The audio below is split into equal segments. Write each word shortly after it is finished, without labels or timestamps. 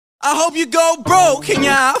I hope you go broke and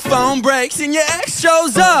your iPhone breaks and your ex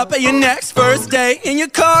shows up at your next first date and your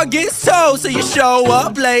car gets towed so you show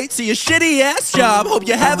up late to your shitty ass job. Hope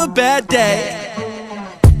you have a bad day.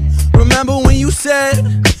 Remember when you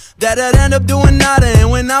said that I'd end up doing nada,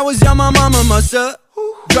 and when I was young my mama musta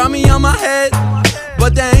drop me on my head.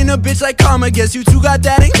 But there ain't a bitch like karma, guess you two got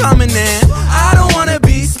that in common. And I don't wanna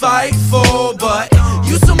be spiteful, but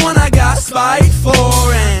you someone I got spite for.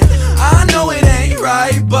 And I know it ain't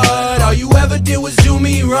right, but all you ever did was do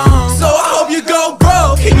me wrong. So I hope you go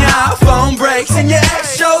broke and your iPhone breaks and your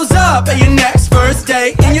ex shows up at your next first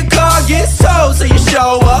date and your car gets towed so you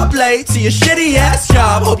show up late to your shitty ass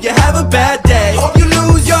job. Hope you have a bad day. Hope you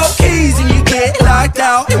lose your keys and you get locked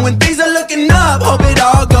out, and when things are looking up, hope it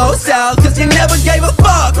all goes south. Cause you never gave a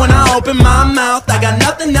fuck when I open my mouth. I got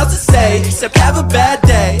nothing else to say except have a bad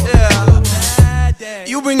day.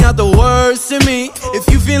 You bring out the worst to me.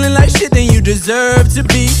 If you feeling like shit, then you deserve to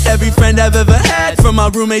be. Every friend I've ever had, from my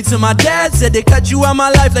roommate to my dad, said they cut you out my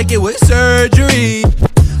life like it was surgery.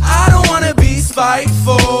 I don't wanna be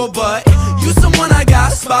spiteful, but you someone I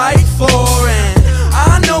got spite for. And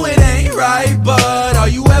I know it ain't right, but all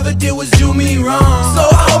you ever did was do me wrong. So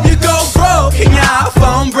I hope you go broke and your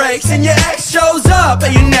iPhone breaks and your ex shows up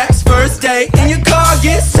at your next first date and your car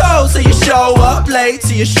gets towed so you show up late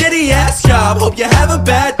to your shitty ass job. Hope you have a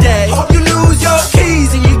bad day. Hope you lose your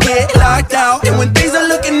keys and you get locked out, and when things are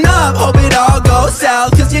looking up, hope it all goes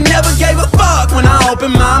south. Cause you never gave a fuck when I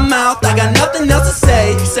open my mouth. I got nothing else to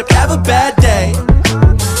say except have a bad day.